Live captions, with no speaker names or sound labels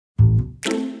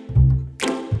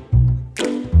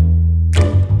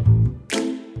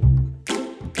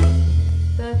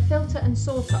and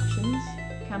sort options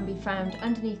can be found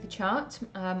underneath the chart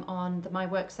on the My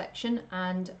Work section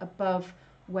and above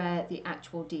where the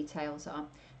actual details are.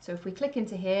 So if we click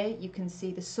into here, you can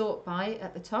see the sort by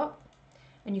at the top,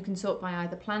 and you can sort by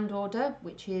either planned order,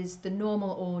 which is the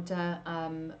normal order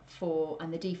and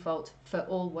the default for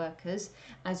all workers,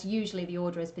 as usually the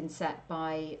order has been set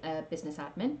by business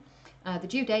admin, the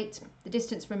due date, the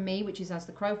distance from me, which is as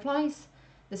the crow flies,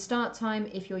 the start time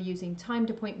if you're using timed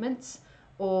appointments,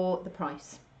 or the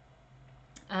price.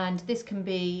 And this can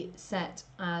be set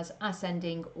as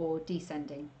ascending or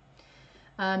descending.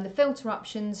 The filter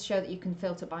options show that you can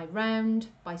filter by round,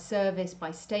 by service, by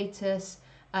status.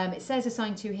 It says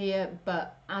assigned to here,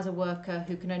 but as a worker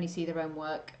who can only see their own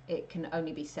work, it can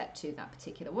only be set to that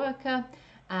particular worker,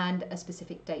 and a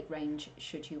specific date range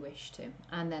should you wish to.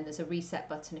 And then there's a reset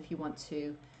button if you want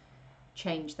to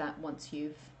change that once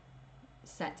you've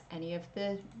set any of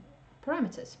the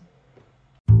parameters.